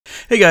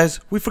Hey guys,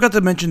 we forgot to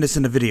mention this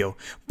in the video,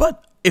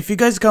 but if you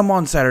guys come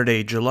on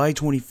Saturday, July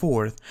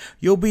 24th,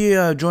 you'll be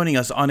joining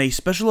us on a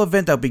special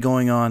event that'll be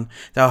going on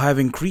that'll have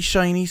increased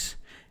shinies,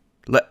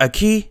 a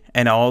key,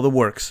 and all the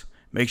works.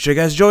 Make sure you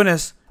guys join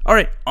us.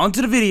 Alright, on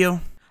to the video.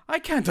 I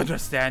can't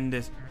understand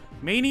this.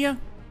 Mania?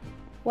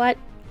 What?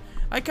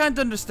 I can't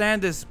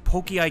understand this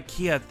Pokey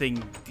IKEA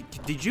thing.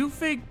 Did you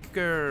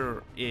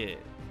figure it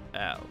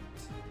out?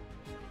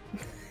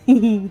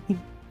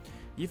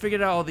 You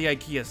figured out all the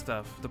IKEA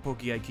stuff, the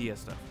Pokey IKEA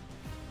stuff.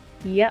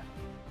 Yep,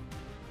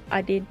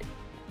 I did.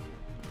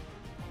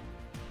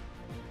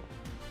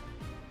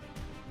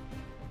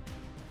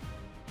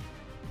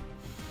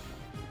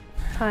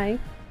 Hi.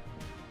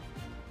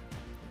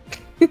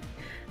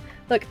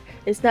 Look,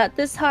 it's not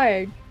this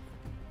hard.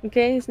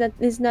 Okay, it's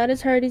not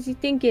as hard as you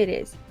think it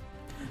is.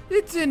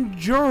 It's in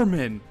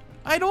German.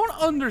 I don't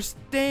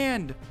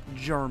understand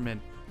German.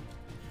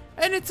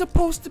 And it's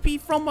supposed to be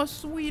from a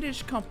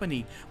Swedish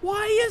company.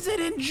 Why is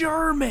it in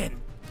German?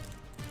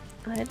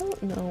 I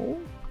don't know.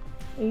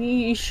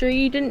 You sure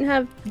you didn't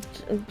have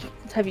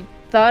you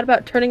thought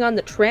about turning on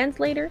the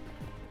translator?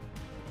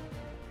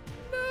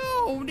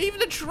 No, even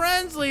the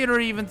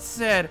translator even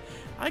said,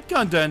 I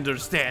can't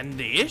understand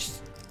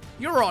this.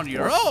 You're on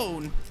your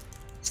own.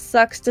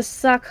 Sucks to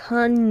suck,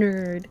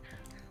 nerd.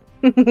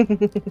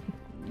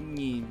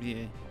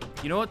 You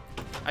know what?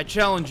 I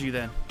challenge you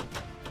then.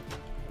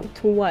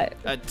 To what?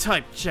 A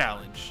type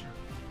challenge.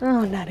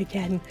 Oh, not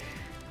again.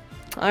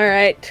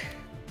 Alright.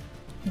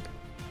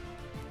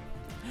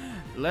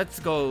 Let's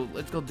go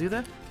do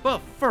that. But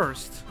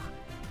first,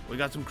 we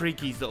got some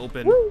keys to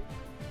open. Woo.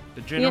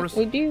 The generous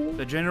we do.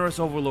 The generous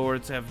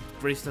overlords have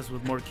graced us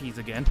with more keys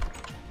again.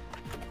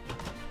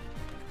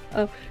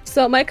 Oh,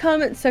 so my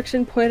comment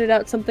section pointed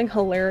out something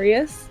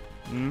hilarious.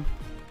 Hmm?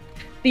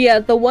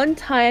 The one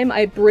time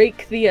I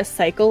break the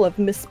cycle of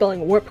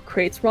misspelling warp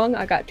crates wrong,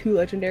 I got 2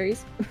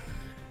 legendaries.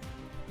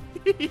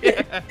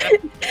 Yeah.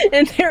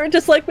 And they were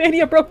just like,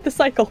 Mania broke the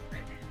cycle.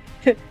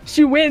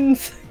 She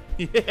wins.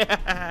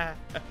 Yeah.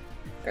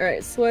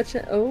 Alright, switch.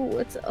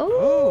 What's in this?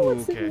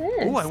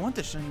 Oh, I want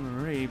the shiny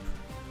Rape.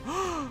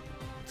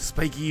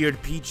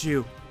 Spiky-eared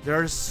Pichu.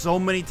 There are so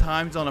many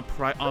times on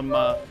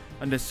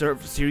the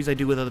series I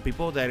do with other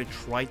people that I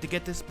tried to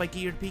get this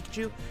spiky-eared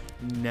Pikachu,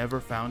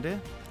 never found it.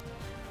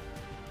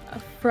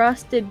 A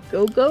frosted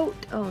Go-Goat?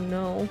 Oh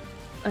no.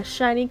 A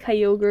shiny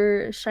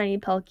Kyogre, a shiny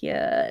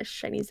Palkia, a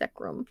shiny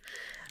Zekrom.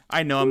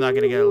 I know I'm not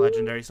gonna get a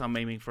legendary, so I'm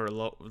aiming for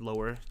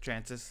lower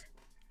chances.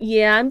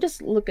 Yeah, I'm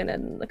just looking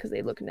at them because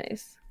they look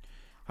nice.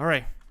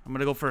 Alright, I'm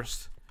gonna go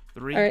first.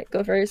 3, Alright,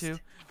 go first. 2,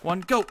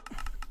 1, go!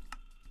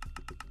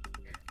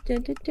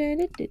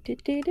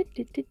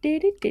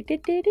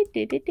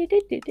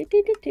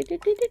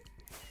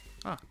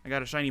 Ah, I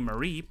got a shiny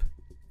Mareep.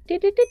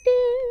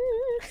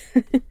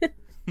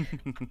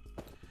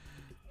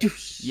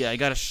 Yeah, I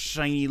got a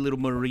shiny little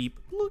Mareep.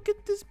 Look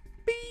at this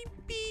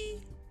baby.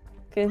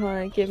 Okay, hold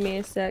on. Give me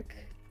a sec.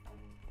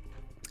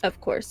 Of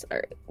course.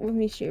 Alright, let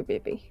me show your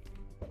baby.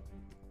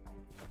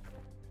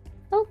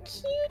 Oh,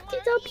 cute!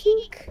 It's all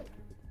pink.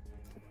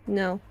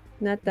 No,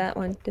 not that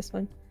one. This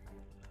one.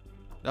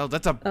 Oh,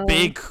 that's a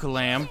big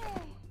clam.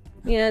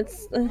 Yeah,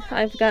 it's.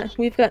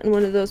 We've gotten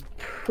one of those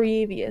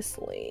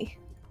previously.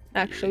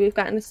 Actually, we've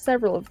gotten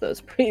several of those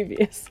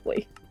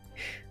previously.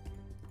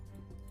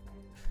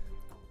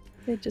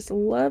 It just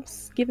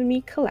loves giving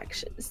me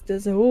collections.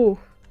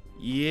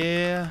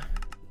 Yeah.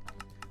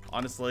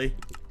 Honestly.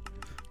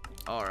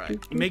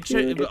 Alright. Make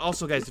sure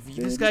also guys, if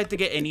you decide to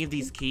get any of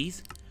these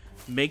keys,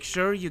 make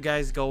sure you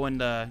guys go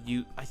and I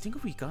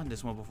think we've gotten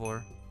this one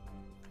before.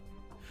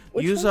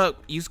 Use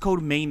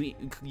code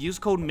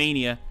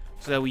Mania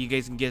so that way you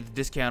guys can get a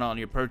discount on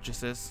your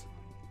purchases.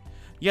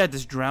 Yeah,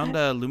 this drowned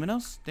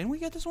Luminos. Didn't we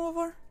get this one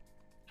before?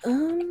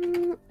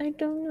 I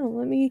don't know.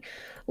 Let me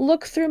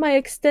look through my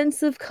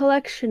extensive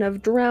collection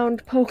of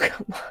drowned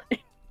Pokemon.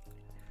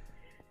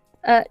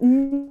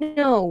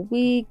 No,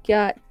 we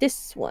got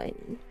this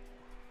one.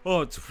 Oh,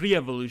 it's free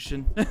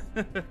evolution.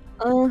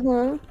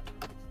 Uh-huh.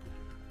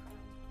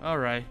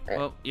 Alright,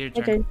 well, your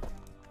turn.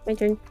 My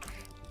turn.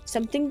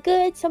 Something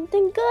good,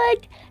 something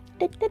good!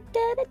 I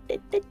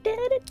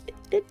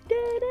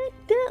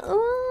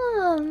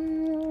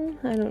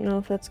don't know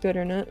if that's good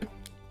or not.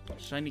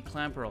 Shiny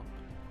Clamperl.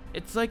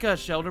 It's like a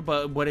shelter,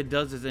 but what it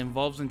does is it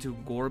evolves into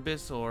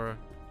Gorbis or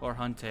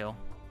Huntail.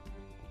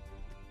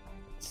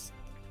 It's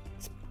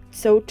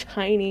so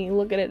tiny.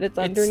 Look at it. It's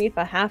underneath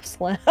a half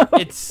slab.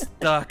 It's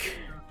stuck.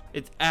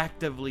 It's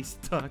actively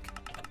stuck.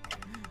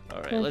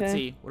 Alright, let's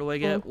see. What do I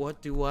get?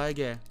 What do I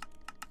get?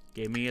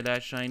 Give me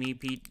that shiny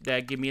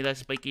give me that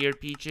spiky-eared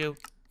Pichu.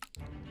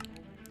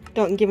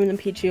 Don't give him the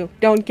Pichu.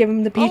 Don't give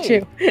him the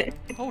Pichu.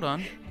 Oh, hold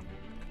on.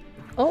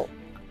 Oh,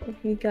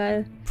 you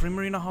got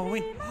Primarina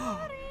Halloween.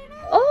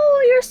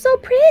 Oh, you're so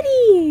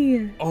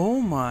pretty!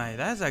 Oh my,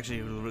 that's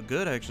actually really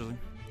good, actually.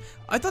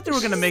 I thought they were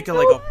gonna make it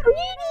like a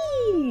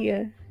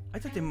pretty! I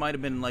thought they might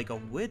have been like a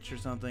witch or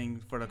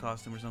something for the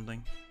costume or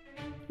something.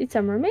 It's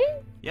a mermaid?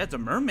 Yeah, it's a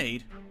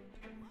mermaid.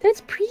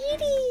 That's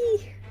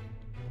pretty!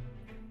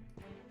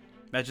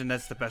 Imagine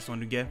that's the best one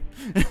to get.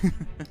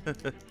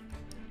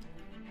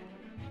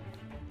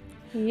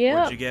 Yeah.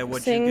 What'd you get?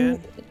 What'd you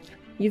get?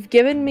 You've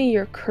given me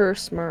your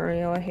curse,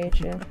 Mario. I hate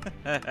you.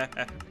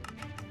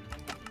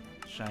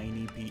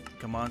 Shiny Peach.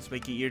 Come on,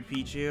 spiky-eared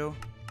Pichu.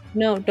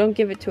 No, don't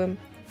give it to him.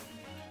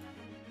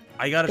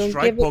 I got a Don't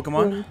strike give it to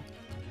Pokemon. him.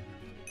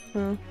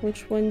 Huh?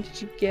 Which one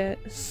did you get?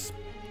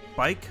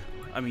 Spike?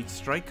 I mean,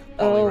 Strike?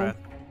 Oh. Poliwrath.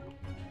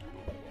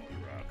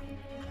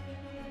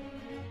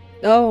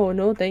 Oh,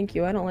 no thank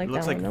you. I don't like It that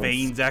looks one. like That one's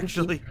veins, spooky.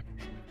 actually.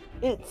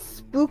 It's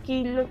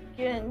spooky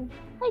looking.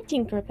 Hi,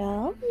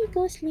 Tinkerbell. You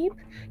go sleep.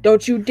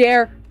 Don't you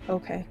dare.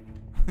 Okay.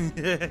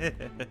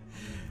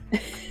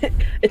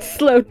 It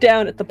slowed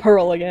down at the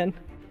pearl again.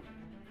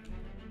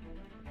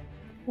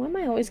 Why am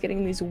I always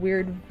getting these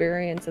weird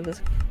variants of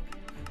this?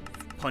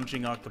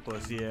 Punching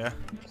octopus, yeah.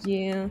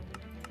 Yeah.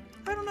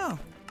 I don't know.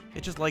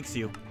 It just likes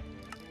you.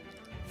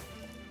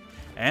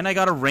 And I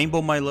got a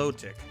rainbow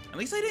Milotic. At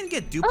least I didn't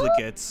get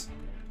duplicates.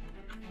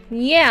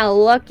 Yeah,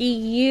 lucky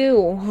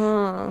you,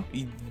 huh?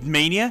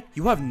 Mania,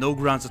 you have no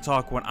grounds to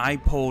talk when I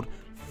pulled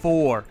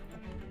four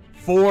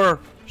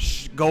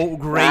gold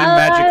gray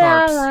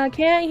Magikarps. La,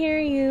 can't hear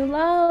you.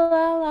 La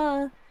la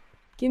la.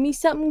 Give me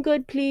something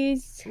good,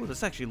 please. Ooh,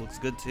 this actually looks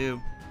good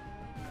too.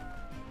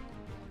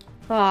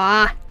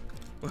 Ah.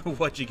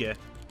 What'd you get?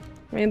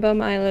 Rainbow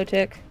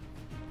Milotic.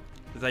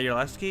 Is that your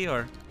last key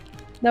or?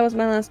 That was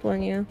my last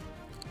one, yeah.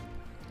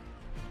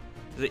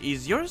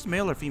 Is yours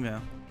male or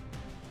female?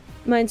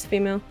 Mine's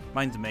female.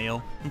 Mine's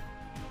male.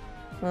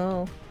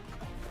 Oh.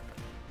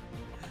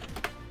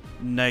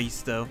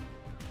 Nice though.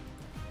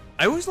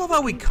 I always love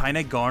how we kind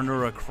of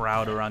garner a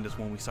crowd around us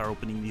when we start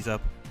opening these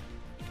up.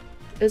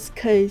 It's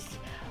cause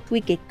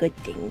we get good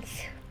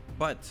things.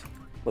 But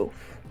Both.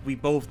 we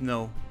both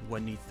know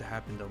what needs to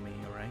happen though,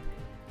 Mania, right?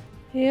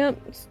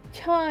 Yep, it's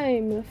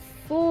time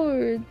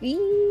for the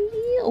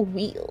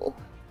wheel.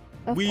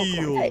 of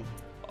Pokemon type.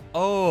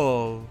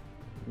 Oh,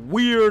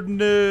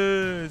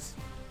 weirdness.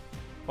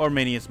 Or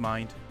Mania's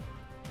mind.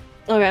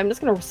 Okay, I'm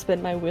just gonna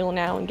spin my wheel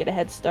now and get a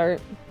head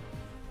start.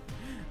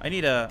 I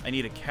need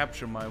to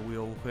capture my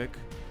wheel quick.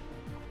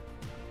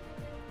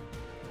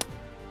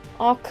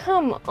 Oh,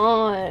 come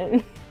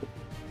on.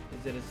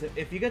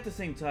 If you get the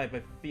same type,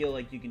 I feel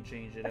like you can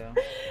change it out.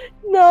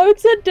 No,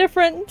 it's a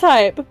different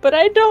type, but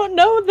I don't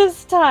know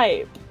this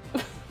type.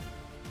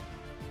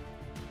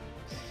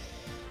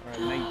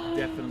 Alright, I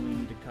definitely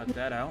need to cut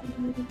that out.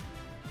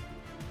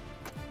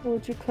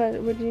 What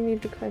do you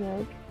need to cut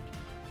out?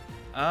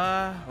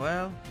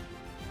 Well,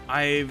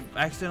 I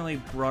accidentally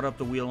brought up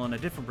the wheel on a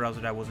different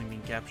browser that wasn't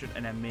being captured,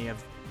 and I may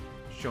have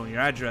shown your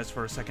address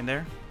for a second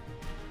there.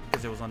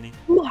 Because it was on the...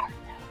 Mario.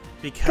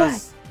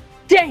 Because... God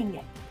dang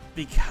it!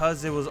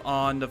 Because it was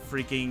on the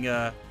freaking,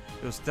 it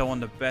was still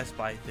on the Best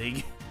Buy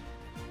thing.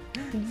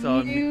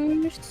 So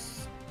you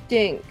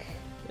stink.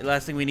 the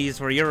last thing we need is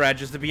for your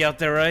address to be out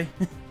there, right?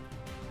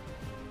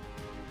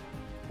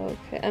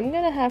 Okay, I'm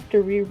gonna have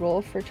to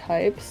re-roll for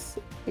types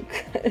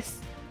because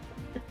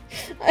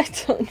I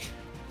don't.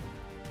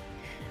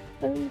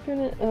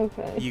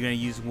 Okay. You're gonna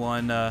use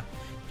one.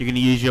 You're gonna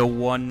use your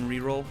one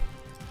reroll.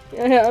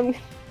 Yeah, I'm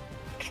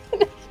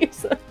gonna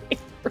use a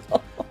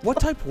re-roll. What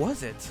type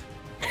was it?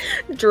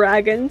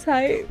 Dragon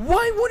type.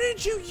 Why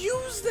wouldn't you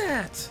use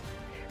that?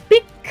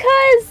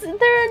 Because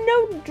there are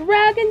no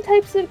dragon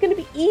types that are gonna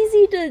be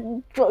easy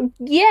to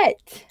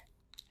get.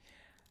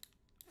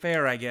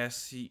 Fair, I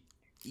guess.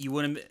 You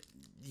wouldn't.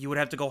 You would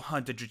have to go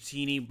hunt a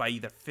Dratini by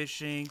either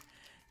fishing.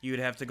 You would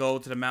have to go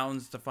to the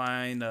mountains to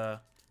find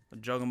a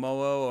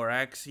Jogamoa or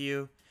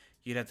Axew.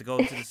 You'd have to go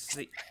to the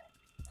sea.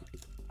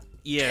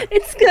 Yeah.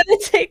 It's gonna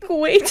take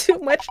way too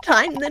much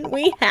time than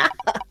we have.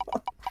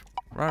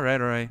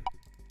 Alright.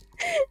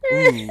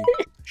 Ooh.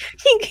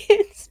 He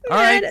gets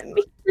Alright. mad at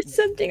me for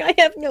something I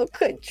have no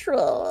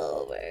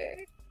control over.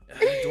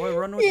 Do I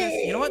run with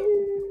this? You know what?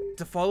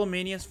 To follow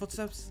Mania's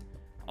footsteps,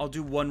 I'll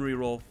do one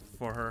reroll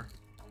for her.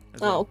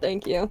 Oh,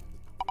 thank you.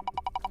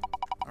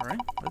 Alright,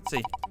 let's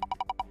see.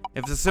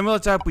 If it's a similar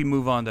type, we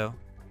move on though.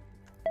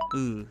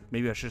 Ooh,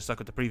 maybe I should have stuck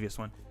with the previous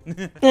one.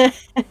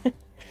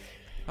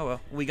 Oh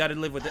well, we gotta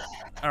live with it.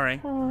 Alright.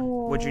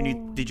 What'd you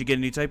need? Did you get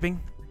a new typing?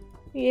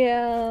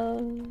 Yeah.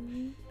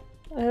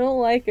 I don't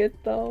like it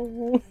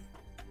though.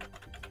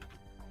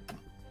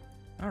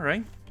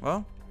 Alright,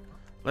 well,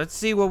 let's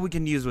see what we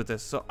can use with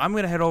this. So I'm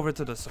gonna head over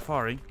to the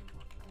Safari.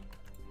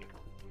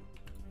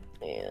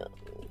 Yeah.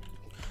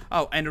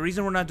 Oh, and the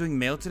reason we're not doing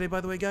mail today,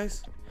 by the way,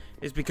 guys,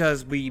 is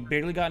because we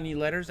barely got any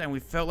letters, and we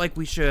felt like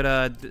we should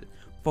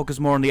focus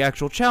more on the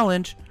actual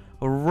challenge,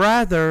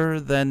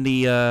 rather than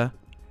the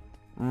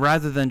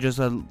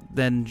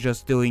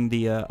just doing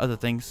the other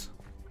things.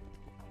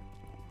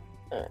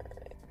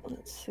 Alright,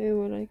 let's see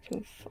what I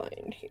can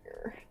find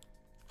here.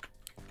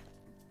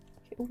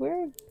 Okay,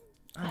 where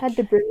I had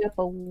to bring up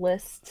a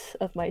list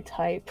of my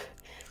type.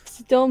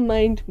 So don't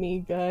mind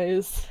me,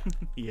 guys.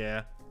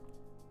 Yeah.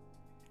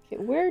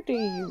 Okay, where do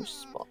you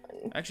spawn?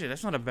 Actually,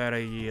 that's not a bad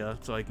idea,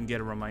 so I can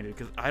get a reminder,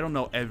 because I don't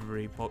know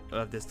every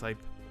this type.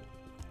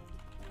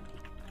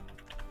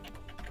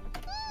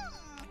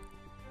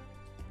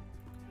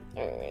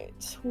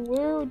 Alright,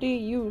 where do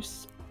you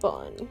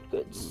spawn,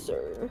 good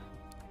sir?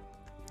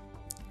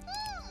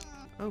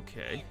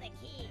 Okay.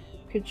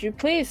 Could you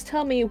please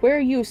tell me where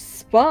you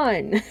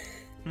spawn?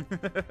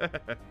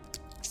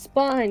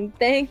 Spawn,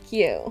 thank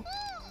you.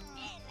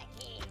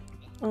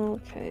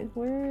 Okay,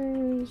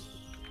 where's...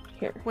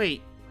 Here.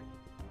 Wait.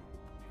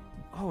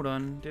 Hold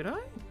on, did I?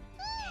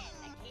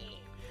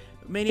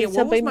 Mania, Did what was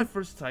somebody- my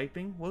first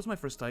typing? What was my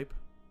first type?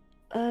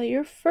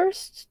 Your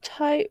first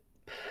type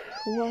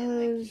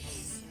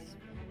was...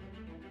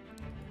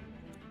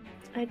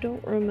 I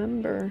don't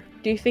remember.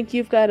 Do you think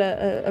you've got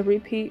a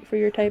repeat for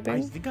your I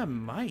typing? think I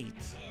might.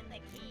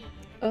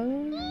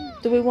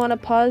 Do we want to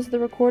pause the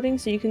recording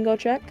so you can go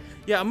check?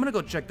 Yeah, I'm gonna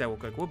go check that real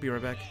quick. We'll be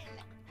right back.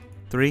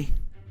 3,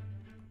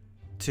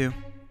 2,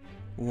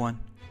 1,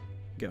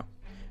 go.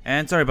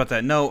 And sorry about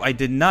that. No, I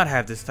did not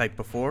have this type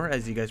before,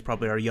 as you guys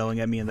probably are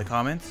yelling at me in the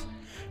comments.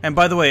 And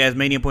by the way, as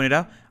Mania pointed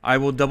out, I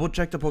will double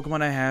check the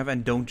Pokemon I have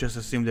and don't just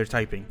assume they're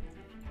typing.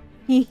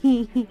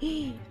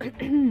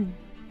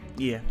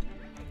 Yeah.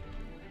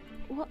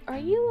 What are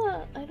you?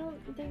 I don't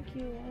think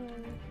you are.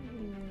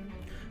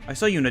 I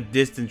saw you in a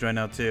distance right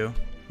now too.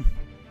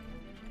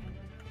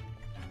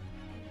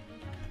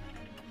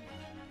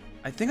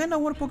 I think I know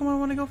what Pokemon I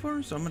want to go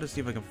for, so I'm gonna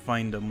see if I can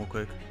find them real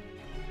quick.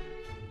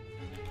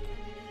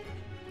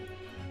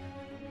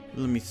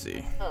 Let me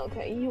see.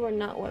 Okay, you are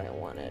not what I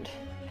wanted.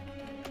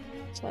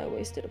 So I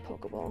wasted a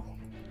Pokeball.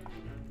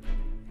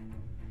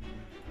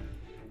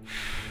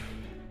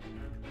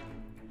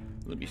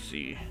 Let me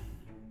see.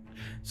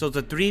 So it's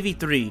a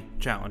 3v3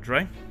 challenge,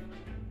 right?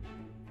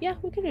 Yeah,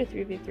 we can do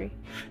 3v3.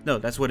 No,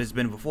 that's what it's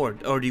been before.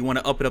 Or do you want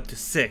to up it up to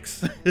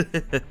 6?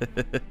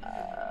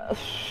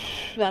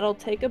 That'll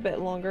take a bit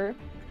longer.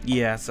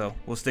 Yeah, so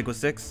we'll stick with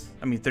 6.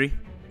 I mean 3.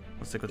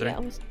 We'll stick with 3. Yeah,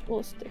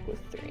 we'll stick with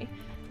 3.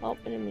 Oh,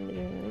 in a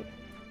minute.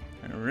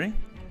 Alright.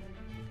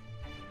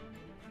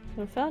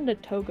 I found a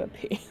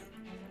Togepi.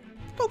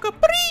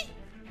 Togepi!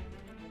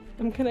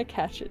 I'm gonna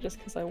catch it just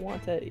because I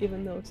want it,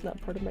 even though it's not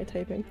part of my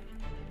typing.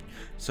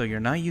 So you're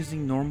not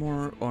using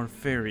normal or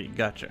fairy.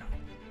 Gotcha.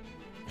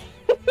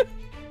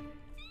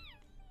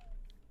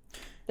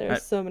 There are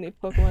so many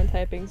Pokemon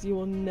typings, you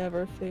will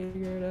never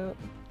figure it out.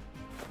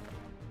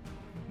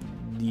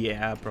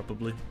 Yeah,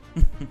 probably.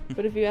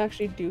 But if you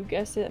actually do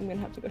guess it, I'm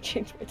gonna have to go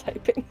change my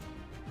typing.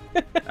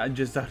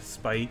 Just out of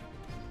spite.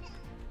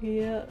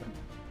 Yeah.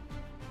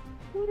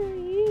 What are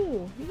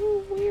you? You're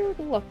weird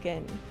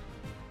looking.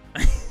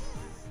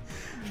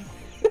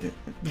 The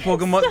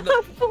Pokemon.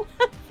 Stop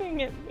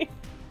laughing at me.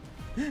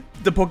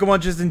 The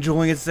Pokemon just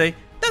enjoying it. Say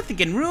nothing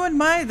can ruin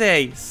my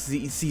day.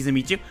 Sees and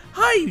meets you.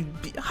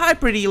 Hi,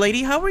 pretty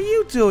lady. How are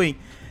you doing?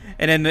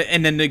 And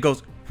then it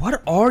goes.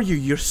 What are you?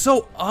 You're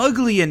so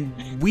ugly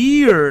and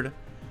weird.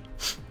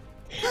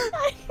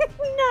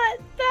 I'm not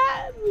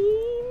that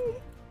mean.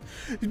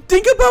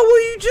 Think about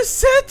what you just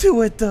said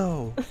to it,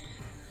 though.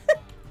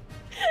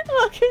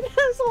 Look, it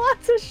has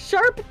lots of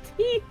sharp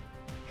teeth.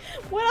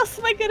 What else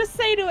am I gonna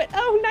say to it?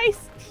 Oh,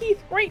 nice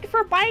teeth, great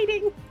for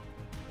biting.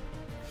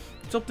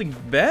 Something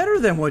better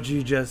than what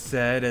you just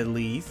said, at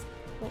least.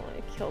 Well,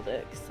 I killed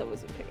it because I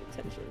wasn't paying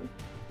attention.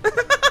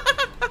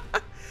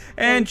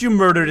 And you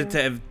murdered it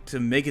to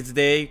make its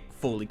day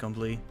fully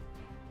complete.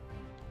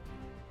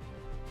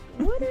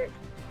 What are...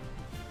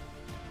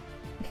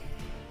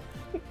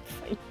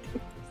 Finding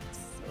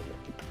so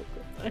many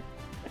Pokemon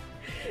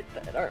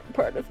that aren't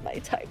part of my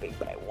typing,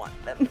 but I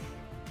want them.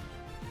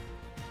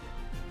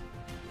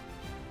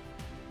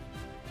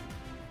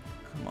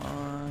 Come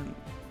on.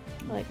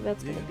 Like,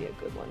 that's gonna be a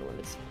good one when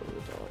it's fully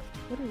developed.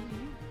 What are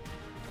you?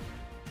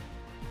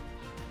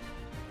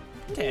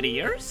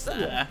 Teddy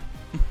Ursa.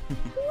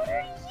 What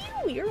are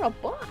you? You're a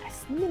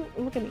boss.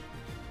 Look at me.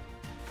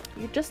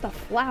 You're just a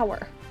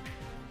flower.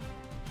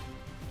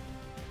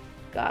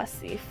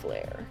 Gossy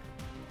Flare.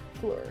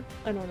 Fleur.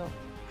 I don't know.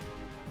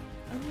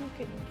 I'm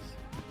looking.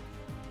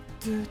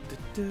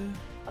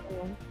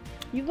 Oh,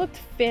 you looked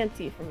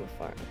fancy from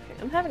afar.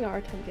 Okay, I'm having a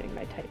hard time getting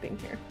my typing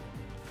here.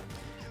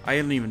 I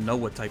don't even know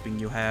what typing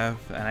you have,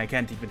 and I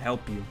can't even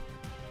help you.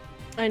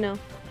 I know.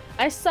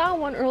 I saw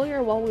one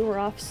earlier while we were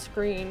off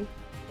screen,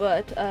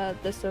 but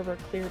the server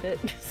cleared it,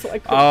 so I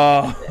couldn't.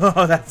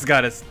 Oh, that's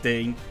gotta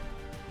sting.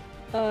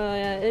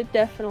 Yeah, it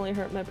definitely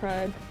hurt my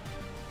pride.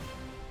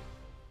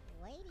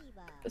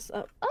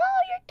 So,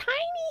 oh, you're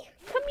tiny!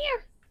 Come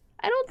here!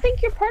 I don't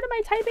think you're part of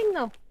my typing,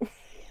 though.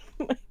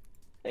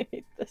 I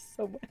hate this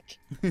so much.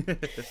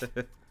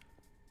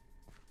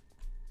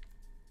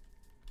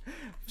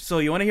 So,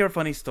 you want to hear a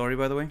funny story,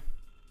 by the way?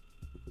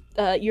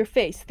 Your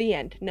face, the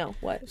end. No,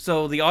 what?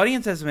 So, the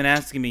audience has been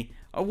asking me,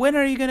 when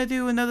are you going to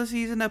do another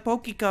season of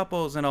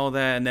PokeCouples and all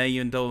that? And then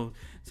you told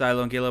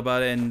Silo and Kayla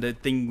about it, and the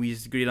thing we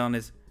just agreed on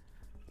is,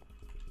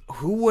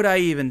 who would I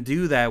even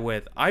do that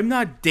with? I'm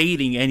not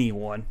dating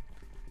anyone.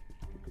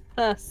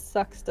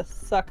 Sucks to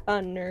suck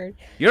on, nerd.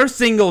 You're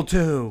single,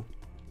 too.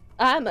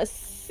 I'm a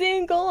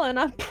single and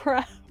I'm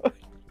proud.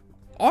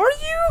 Are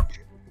you?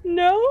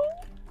 No,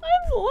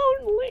 I'm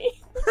lonely.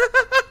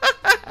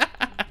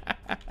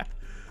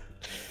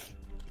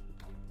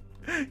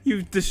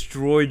 You've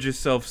destroyed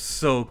yourself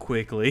so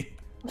quickly.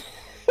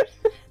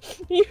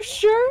 You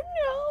sure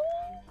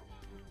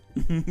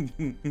know?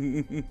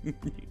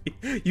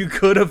 You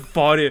could have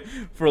fought it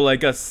for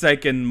like a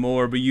second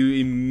more, but you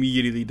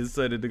immediately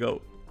decided to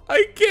go,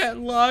 I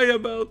can't lie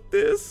about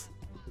this.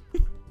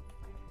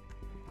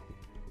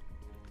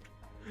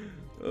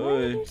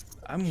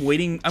 I'm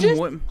waiting. Just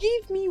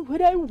give me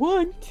what I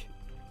want.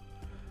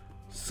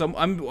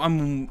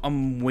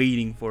 I'm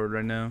waiting for it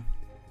right now.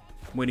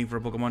 I'm waiting for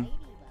a Pokemon.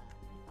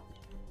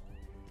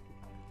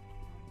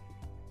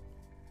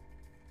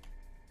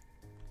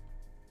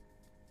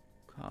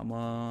 Come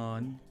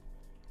on.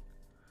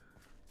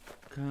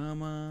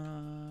 Come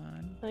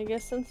on. I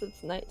guess since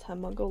it's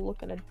nighttime, I'll go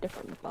look at a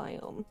different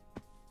biome.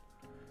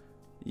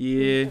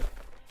 Yeah.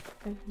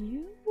 Are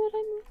you what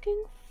I'm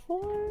looking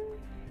for?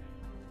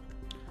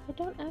 I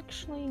don't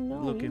actually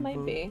know. You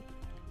might be.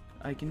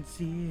 I can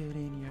see it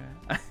in your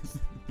eyes.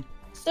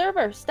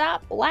 Server,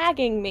 stop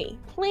lagging me,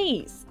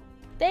 please.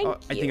 Thank you.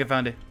 I think I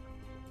found it.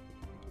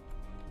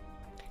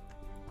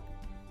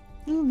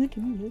 Look at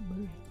me,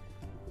 buddy.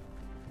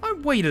 I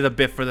waited a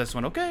bit for this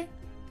one, okay?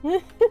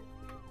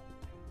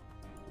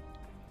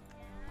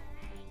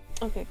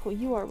 Okay, cool.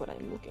 You are what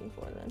I'm looking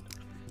for then.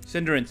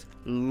 Cinderace,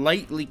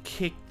 lightly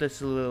kick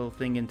this little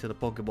thing into the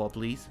Pokeball,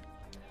 please.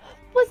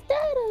 Was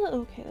that a...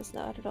 Okay, that's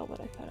not at all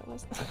what I thought it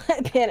was.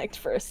 I panicked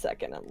for a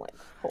second. I'm like,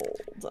 hold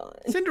on.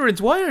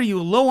 Cinderace, why are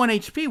you low on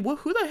HP?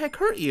 Who the heck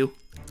hurt you?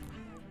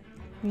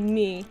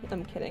 Me.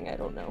 I'm kidding. I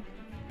don't know.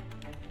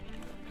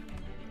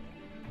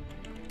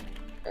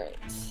 Alright.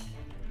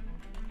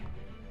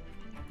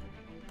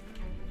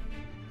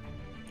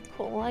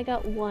 Cool. I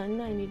got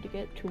one. I need to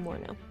get 2 more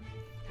now.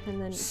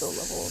 And then go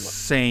level them up.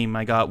 Same.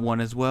 I got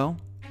 1 as well.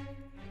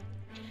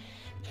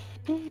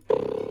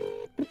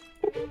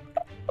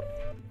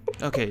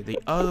 Okay, the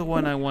other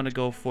one I want to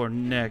go for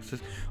next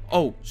is...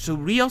 Oh,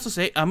 should we also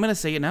say... I'm going to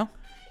say it now.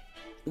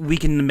 We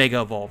can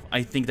Mega Evolve.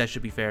 I think that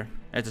should be fair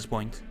at this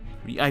point.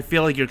 I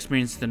feel like you're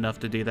experienced enough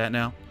to do that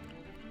now.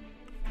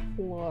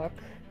 Look.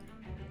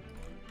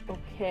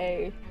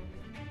 Okay.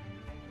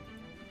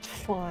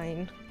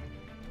 Fine.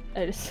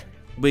 I just...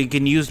 We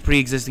can use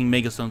pre-existing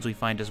Mega Stones we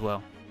find as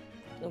well.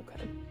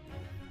 Okay.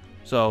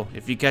 So,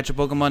 if you catch a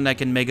Pokemon that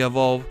can Mega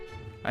Evolve,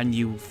 and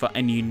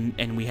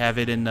we have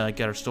it in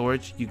like our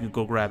storage, you can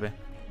go grab it.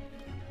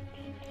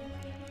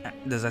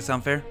 Does that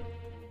sound fair?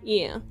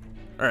 Yeah.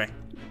 All right.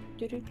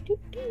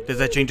 Does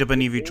that change up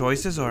any of your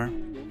choices, or?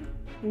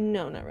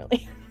 No, not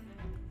really.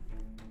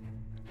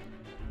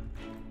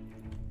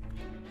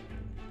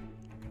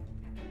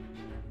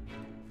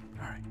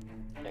 All right.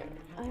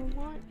 I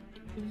want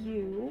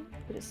you,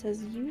 but it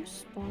says you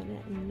spawn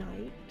at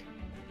night.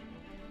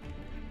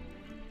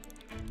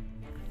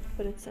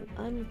 But it's an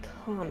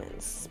uncommon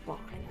spawn.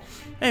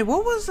 Hey,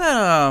 what was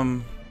that,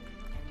 do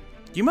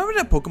you remember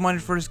that Pokemon I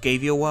first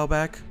gave you a while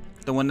back?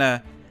 The one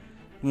that,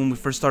 when we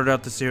first started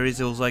out the series,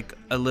 it was like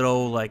a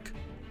little, like,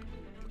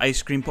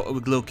 ice cream,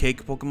 little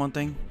cake Pokemon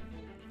thing?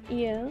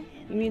 Yeah?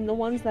 You mean the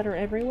ones that are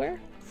everywhere?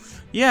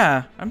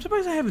 Yeah, I'm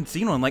surprised I haven't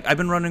seen one. Like, I've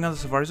been running on the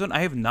Safari Zone,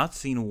 I have not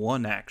seen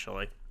one,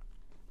 actually.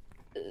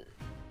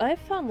 I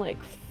found like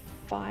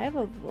 5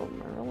 of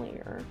them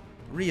earlier.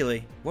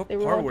 Really? What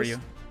part were you?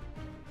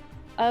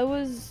 I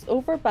was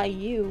over by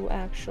you,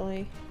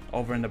 actually.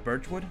 Over in the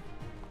Birchwood?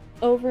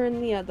 Over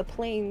in the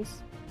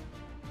plains.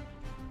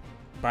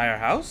 By our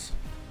house?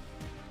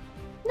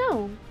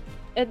 No.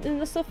 In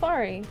the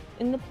safari.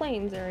 In the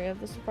plains area of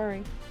the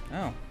safari.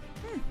 Oh.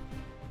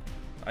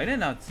 I did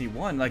not see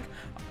one. Like,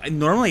 I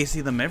normally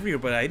see them everywhere,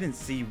 but I didn't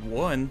see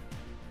one.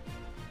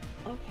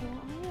 Okay,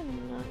 well, I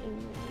am not in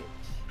the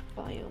right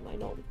biome, I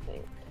don't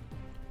think.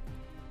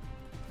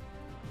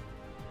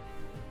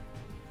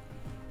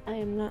 I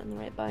am not in the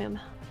right biome.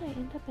 How did I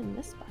end up in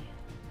this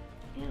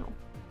biome? Ow.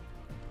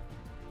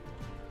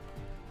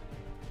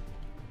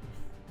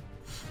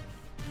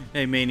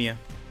 Hey, Mania.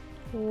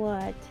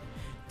 What?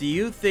 Do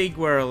you think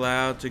we're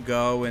allowed to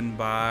go and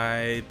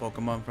buy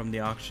Pokemon from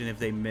the auction if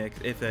they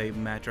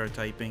match our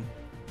typing?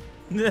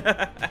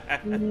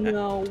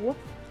 No.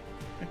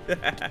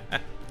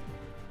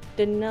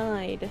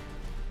 Denied.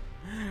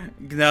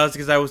 No, it's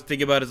because I was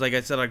thinking about it. Like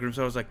I said, our group,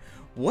 so I was like,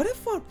 what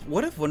if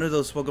one of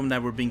those Pokemon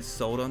that were being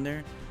sold on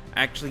there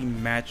actually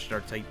matched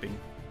our typing?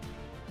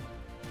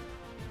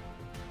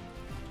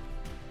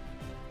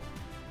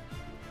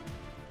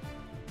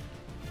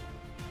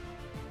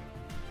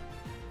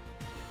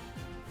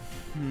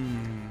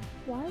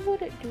 Why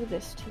would it do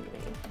this to me?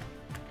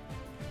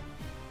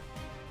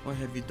 Why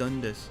have you done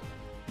this?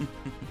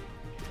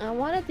 I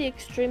wanted the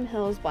Extreme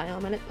Hills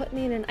biome and it put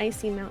me in an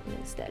icy mountain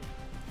instead.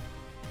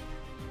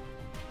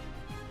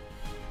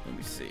 Let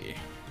me see.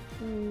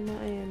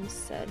 I am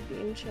sad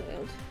bean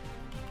child.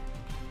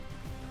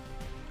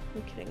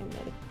 I'm kidding, I'm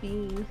not a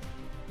bean.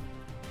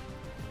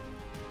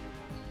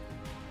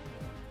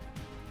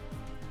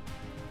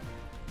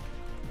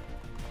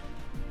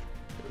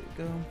 There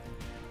we go.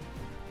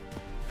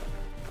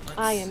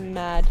 I am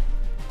mad.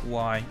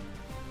 Why?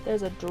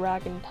 There's a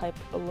dragon type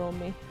below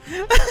me.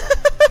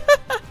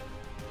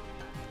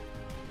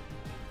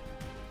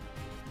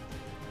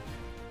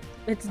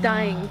 It's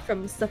dying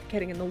from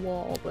suffocating in the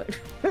wall, but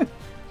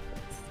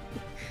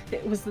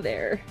it was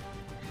there.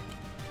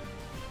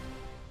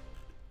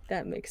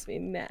 That makes me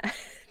mad.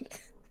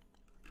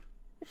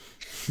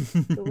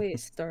 The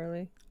waste,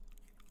 Starly.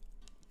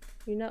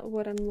 You're not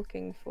what I'm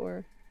looking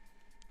for.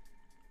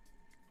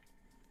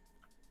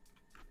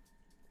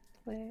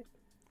 Wait.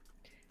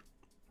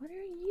 What are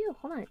you?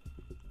 Hold on.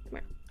 Come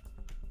here.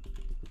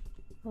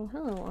 Oh,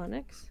 hello,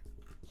 Onyx.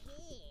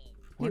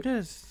 What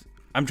is...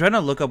 I'm trying to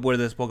look up where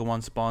this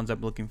Pokemon spawns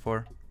I'm looking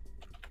for.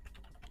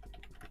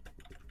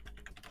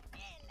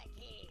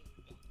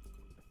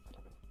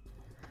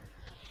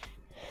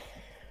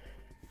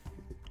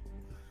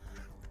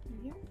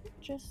 You're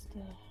just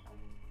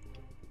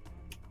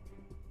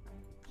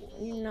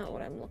You're not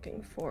what I'm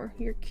looking for.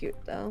 You're cute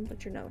though,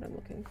 but you're not what I'm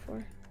looking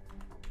for.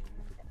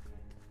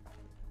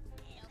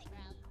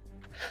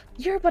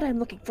 You're what I'm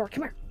looking for.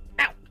 Come here.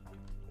 Ow!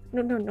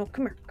 No, no, no.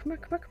 Come here. Come here,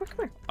 come here, come here,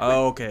 come here.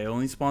 Oh, okay.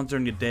 Only spawns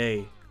during the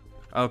day.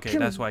 Okay,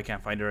 that's why I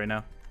can't find it right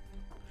now.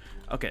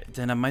 Okay,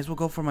 then I might as well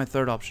go for my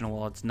third option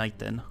while it's night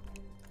then.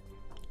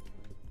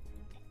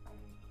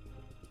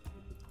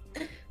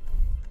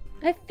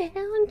 I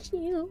found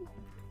you.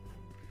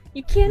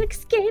 You can't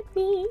escape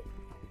me.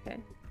 Okay.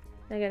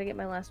 I gotta get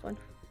my last one.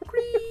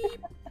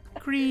 Creep.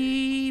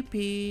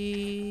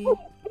 Creepy.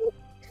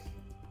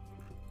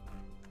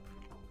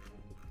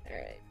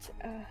 Alright,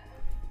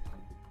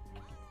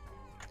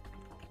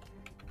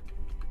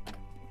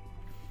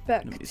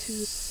 back Let me to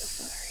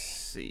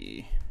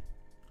see.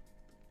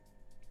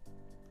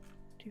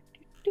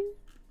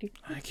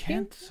 I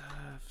can't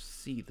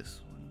see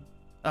this one.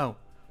 Oh,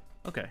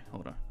 okay.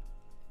 Hold on.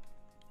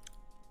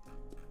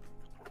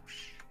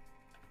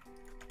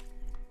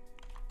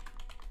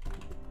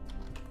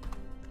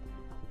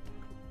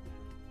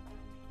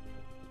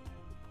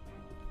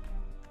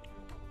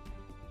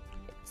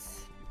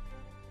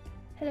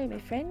 Hello, my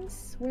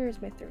friends. Where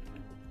is my third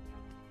one?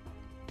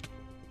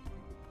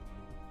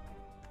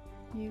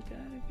 You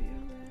gotta be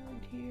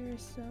around here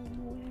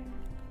somewhere.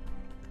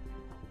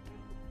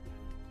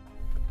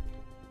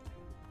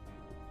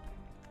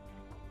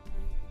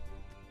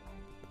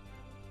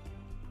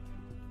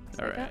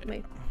 So I got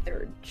my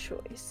third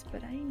choice,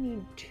 but I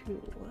need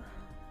to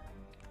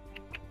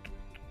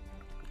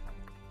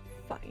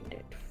find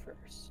it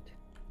first.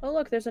 Oh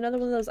look, there's another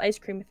one of those ice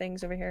cream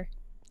things over here.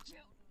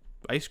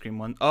 Ice cream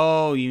one?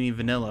 Oh, you mean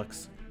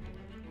Vanillux.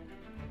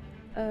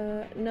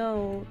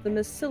 No, the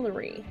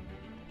Macillary.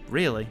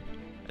 Really?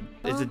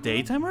 Is it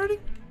daytime already?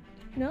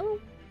 No.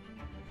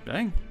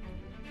 Dang.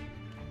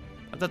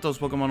 I thought those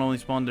Pokemon only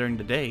spawn during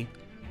the day.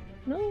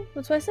 No,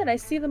 that's why I said I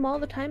see them all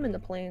the time in the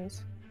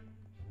plains.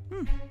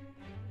 Hmm.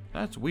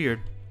 That's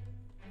weird.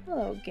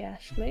 Hello,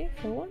 Gashly.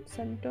 For once,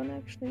 I don't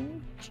actually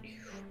need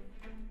you.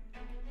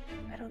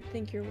 I don't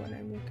think you're what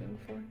I'm looking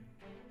for.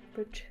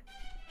 But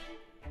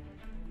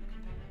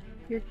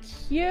you're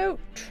cute!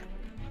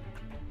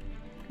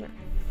 Come here.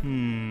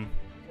 Hmm.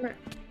 Come here.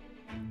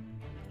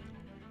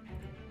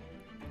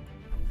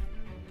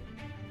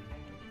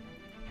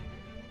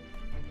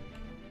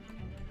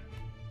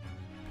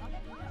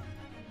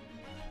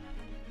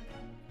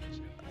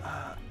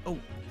 Oh,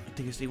 I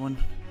think I see one.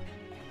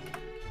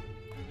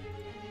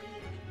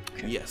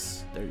 Okay.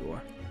 Yes, there you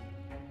are.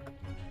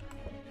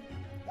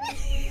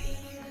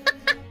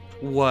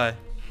 What?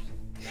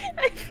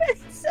 I found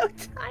so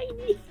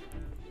tiny.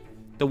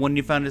 The one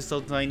you found is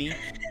so tiny?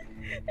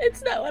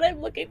 It's not what I'm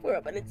looking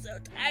for, but it's so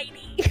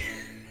tiny.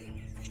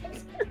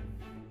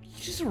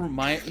 Just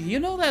remind you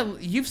know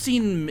that you've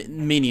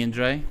seen Minions,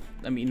 right?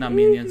 I mean, not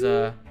Minions.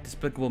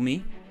 Despicable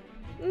Me.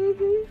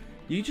 Mhm.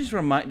 You just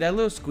remind that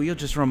little squeal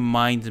just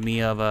reminds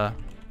me of the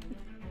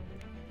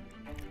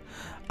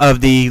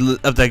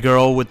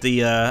girl with the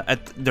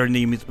during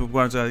the music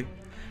performance. Like,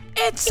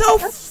 it's so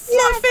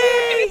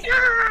fluffy.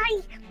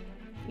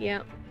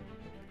 Yeah.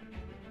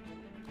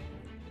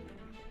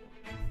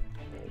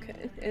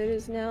 Okay, it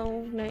is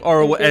now night.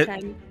 Or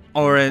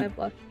Or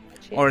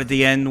at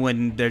the end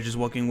when they're just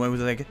walking away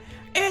with like,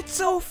 it's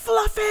so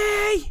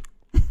fluffy.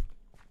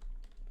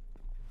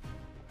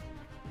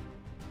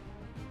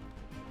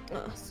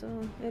 Oh,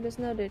 so it is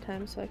now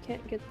daytime, so I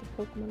can't get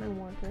the Pokemon I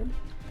wanted.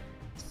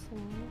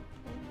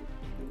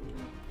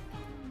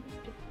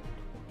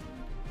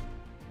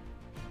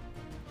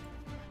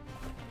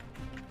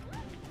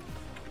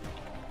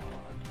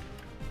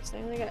 So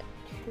I only got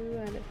 2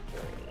 out of 3.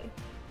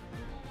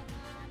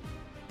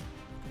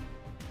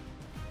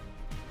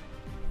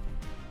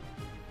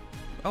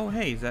 Oh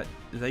hey, is that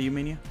you,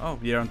 Mania? Oh,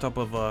 you're on top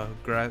of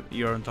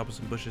you're on top of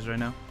some bushes right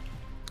now.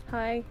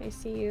 Hi, I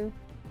see you.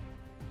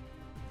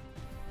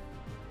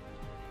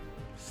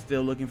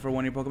 Still looking for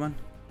one of your Pokemon?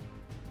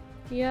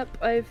 Yep,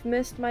 I've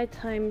missed my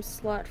time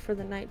slot for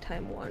the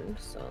nighttime one,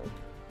 so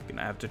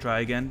Gonna have to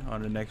try again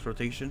on the next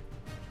rotation.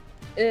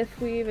 if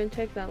we even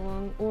take that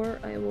long, or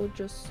I will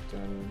just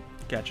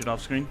Catch it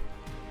off screen.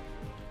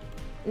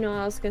 no,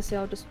 I was gonna say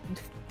I'll just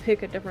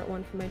pick a different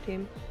one for my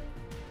team.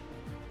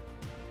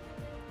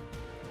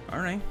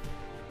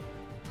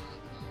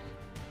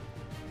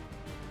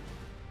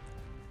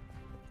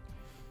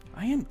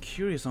 I am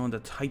curious on the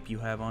type you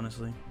have,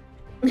 honestly.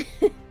 I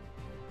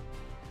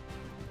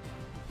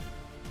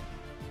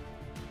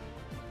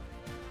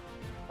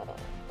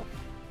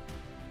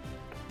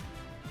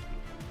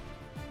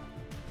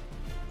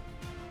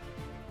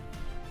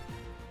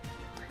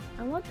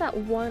want that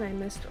one I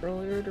missed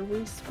earlier to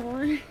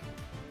respawn.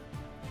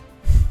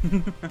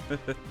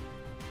 Because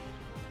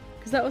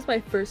that was my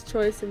first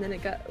choice and then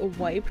it got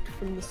wiped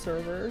from the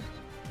server.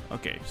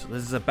 Okay, so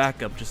this is a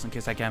backup just in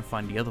case I can't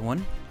find the other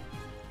one.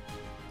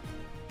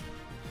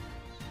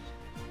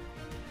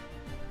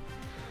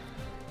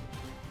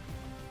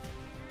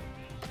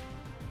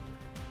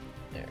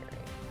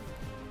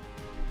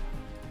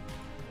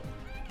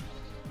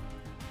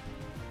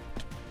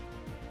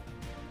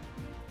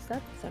 Is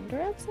that thunder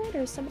outside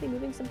or is somebody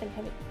moving something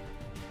heavy?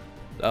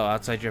 Oh,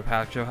 outside your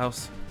Pacho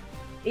house?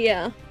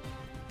 Yeah.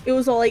 It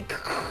was all like...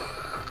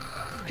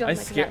 I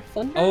scared.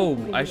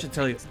 Oh, I should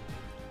tell you.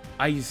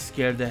 I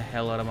scared the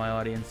hell out of my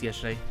audience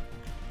yesterday.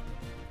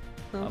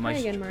 Oh, hi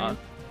again, Mario.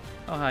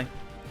 Oh, hi.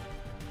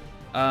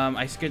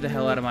 I scared the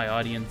hell out of my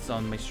audience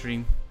on my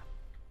stream.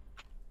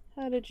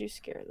 How did you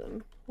scare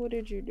them? What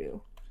did you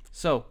do?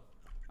 So,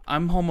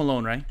 I'm home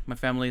alone, right? My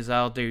family is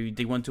out.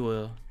 They went to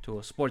a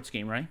sports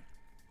game, right?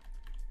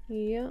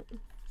 Yep.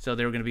 So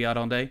they were gonna be out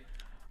all day.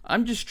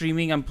 I'm just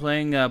streaming. I'm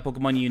playing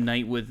Pokemon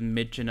Unite with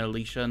Mitch and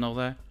Alicia and all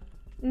that.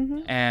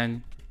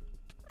 And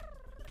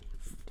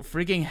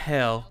freaking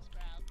hell,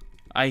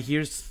 I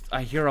hear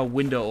a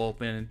window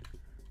open,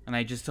 and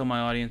I just tell my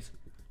audience,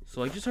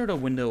 so I just heard a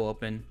window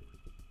open,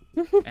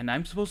 and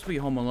I'm supposed to be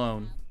home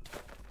alone.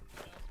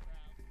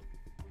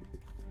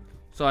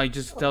 So I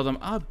just tell them,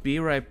 I'll be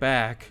right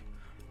back,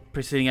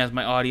 proceeding as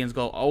my audience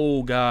go,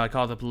 oh god,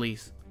 call the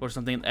police, or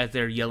something as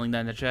they're yelling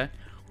that in the chat,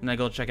 and I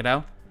go check it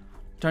out.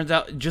 Turns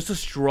out, just a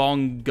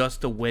strong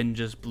gust of wind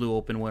just blew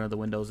open one of the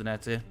windows, and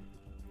that's it.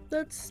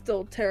 That's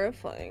still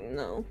terrifying,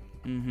 though.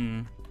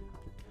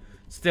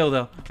 Still,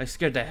 though, I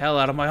scared the hell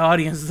out of my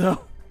audience,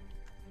 though.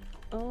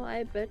 Oh,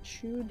 I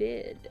bet you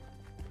did.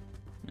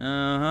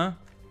 Uh-huh.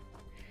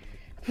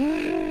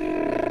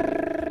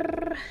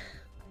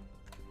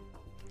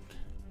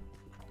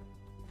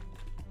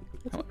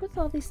 What's up with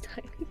all these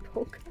tiny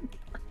Pokemon?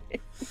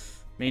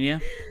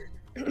 Mania?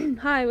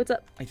 Hi, what's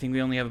up? I think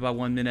we only have about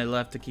 1 minute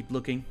left to keep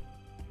looking.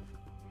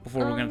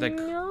 Before we're gonna take...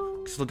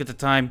 No. Just look at the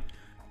time.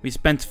 We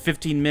spent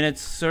 15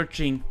 minutes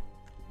searching.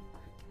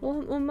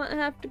 Well, we might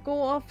have to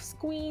go off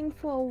screen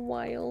for a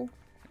while.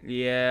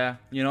 Yeah,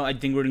 you know, I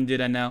think we're gonna do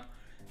that now.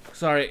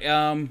 Sorry,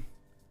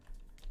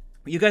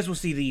 you guys will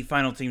see the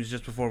final teams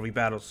just before we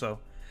battle, so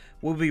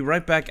we'll be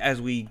right back as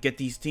we get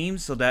these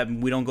teams so that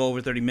we don't go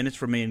over 30 minutes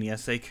for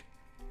Mania's sake.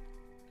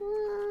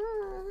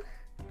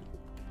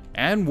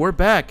 And we're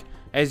back.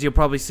 As you'll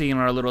probably see in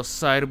our little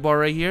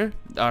sidebar right here,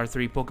 our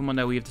 3 Pokemon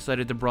that we have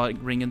decided to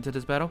bring into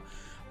this battle.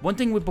 One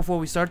thing before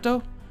we start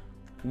though,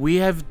 we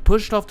have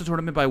pushed off the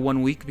tournament by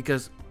 1 week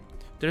because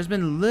there's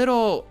been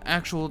little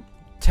actual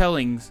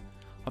tellings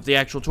of the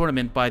actual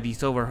tournament by the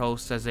silver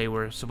hosts as they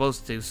were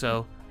supposed to,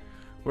 so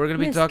we're going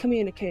to be talking...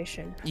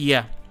 Miscommunication.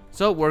 Yeah,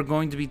 so we're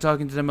going to be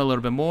talking to them a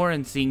little bit more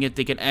and seeing if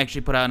they can actually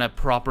put out a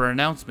proper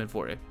announcement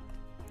for it.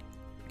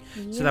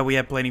 Yep. So that we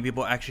have plenty of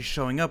people actually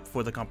showing up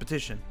for the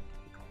competition.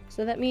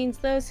 So that means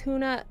those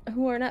who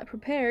are not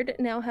prepared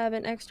now have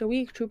an extra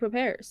week to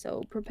prepare.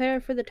 So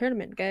prepare for the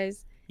tournament,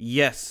 guys.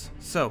 Yes.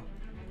 So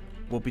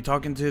we'll be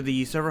talking to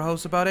the server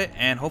hosts about it,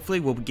 and hopefully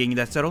we'll be getting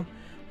that settled.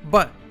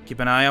 But keep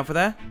an eye out for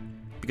that,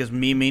 because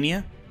me and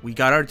Mania, we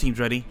got our teams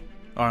ready,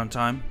 are on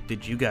time.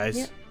 Did you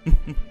guys?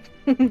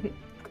 Yep.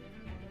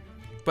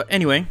 But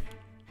anyway,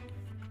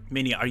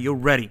 Mania, are you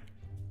ready?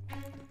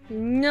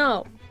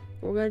 No,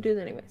 we're gonna do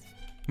it anyways.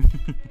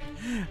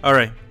 All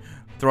right,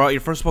 throw out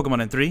your first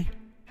Pokemon in 3,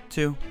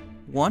 2,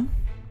 1.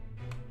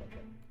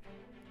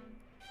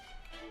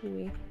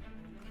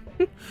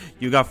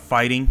 You got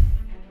fighting.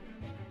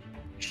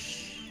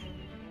 Shh.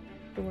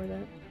 Don't worry about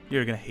it.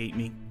 You're gonna hate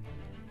me.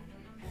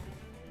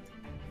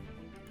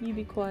 You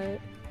be quiet.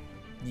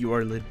 You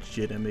are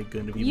legitimate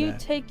gonna be mad. You mad.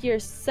 take your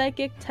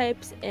psychic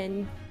types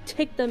and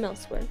take them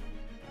elsewhere.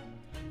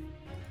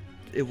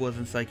 It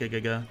wasn't psychic I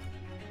got.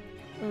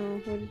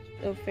 Oh,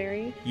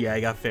 fairy? Yeah,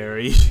 I got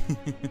fairy.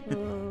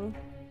 Oh.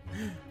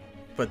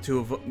 But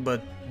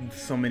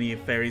so many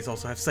fairies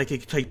also have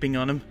psychic typing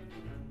on them.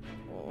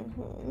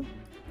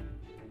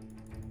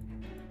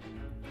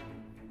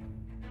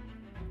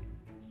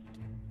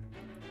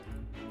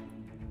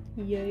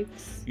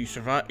 Yikes. You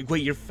survived.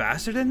 Wait, you're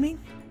faster than me?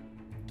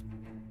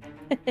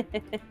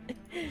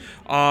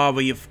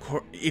 But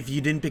if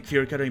you didn't pick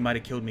Fury Cutter, you might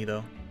have killed me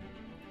though.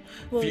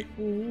 Well,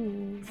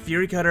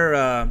 Fury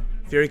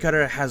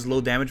Cutter has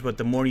low damage, but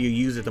the more you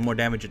use it, the more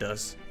damage it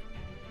does.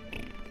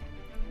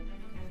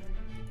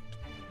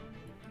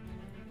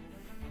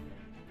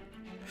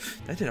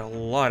 That did a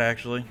lot,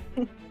 actually.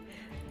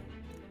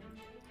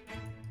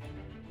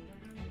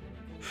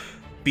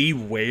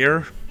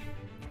 Beware.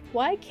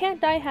 Why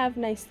can't I have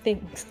nice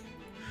things?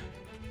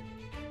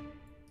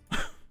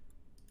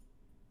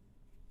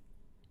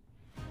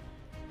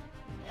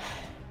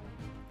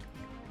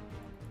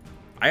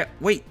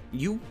 Wait,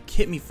 you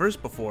hit me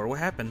first before. What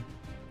happened?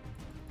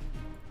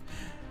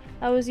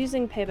 I was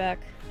using payback.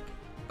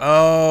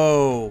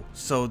 Oh,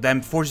 so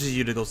that forces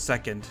you to go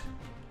second.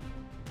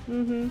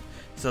 Mm-hmm.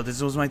 So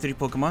this was my 3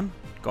 Pokemon.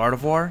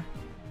 Gardevoir,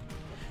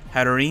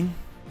 Hatterene.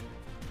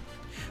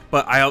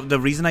 But the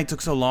reason I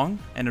took so long,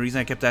 and the reason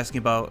I kept asking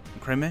about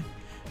Creme,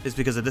 is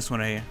because of this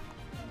one right here.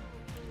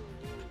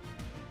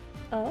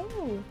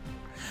 Oh.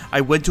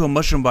 I went to a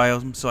mushroom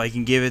biome so I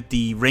can give it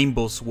the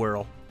rainbow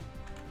swirl.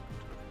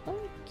 Oh,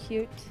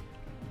 cute.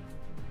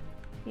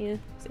 Yeah.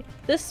 See,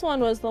 this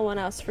one was the one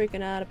I was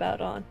freaking out about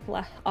on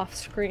off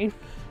screen.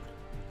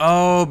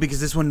 Oh,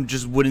 because this one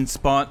just wouldn't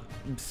spawn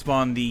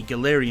the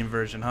Galarian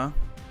version, huh?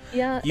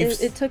 Yeah,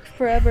 it took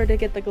forever to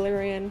get the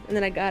Galarian, and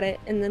then I got it,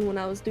 and then when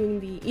I was doing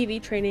the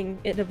EV training,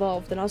 it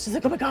evolved, and I was just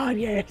like, oh my god,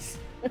 yes!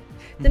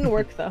 Didn't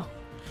work, though.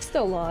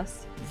 Still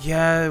lost.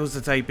 Yeah, it was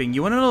the typing.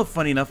 You want to know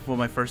funny enough what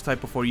my first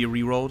type before you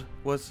re-rolled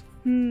was?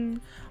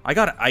 I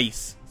got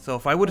Ice. So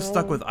if I would have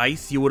stuck with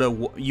Ice,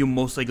 you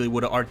most likely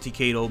would have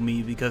RTK'd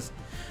me, because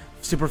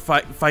super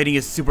fighting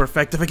is super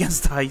effective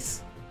against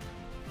Ice.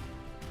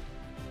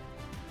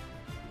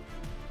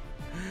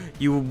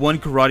 You one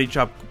Karate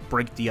Chop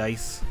break the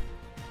ice.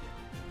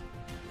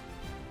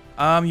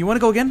 You want to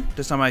go again?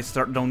 This time I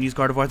don't use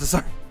Gardevoir at the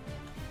start.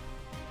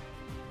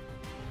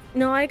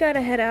 No, I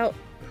gotta head out.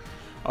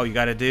 Oh, you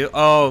gotta do?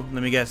 Oh,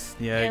 let me guess.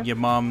 Yeah, your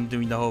mom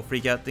doing the whole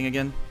freak out thing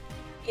again?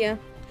 Yeah,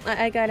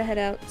 I gotta head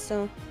out,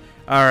 so.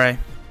 Alright.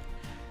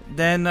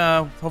 Then,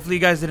 hopefully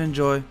you guys did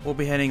enjoy. We'll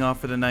be heading off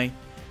for the night.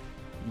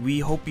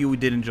 We hope you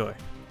did enjoy.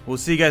 We'll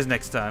see you guys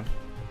next time.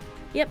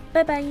 Yep,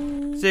 bye-bye.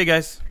 See you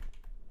guys.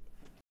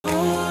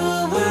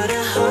 Oh, what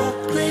a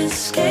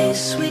hopeless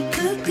case we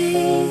could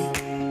be.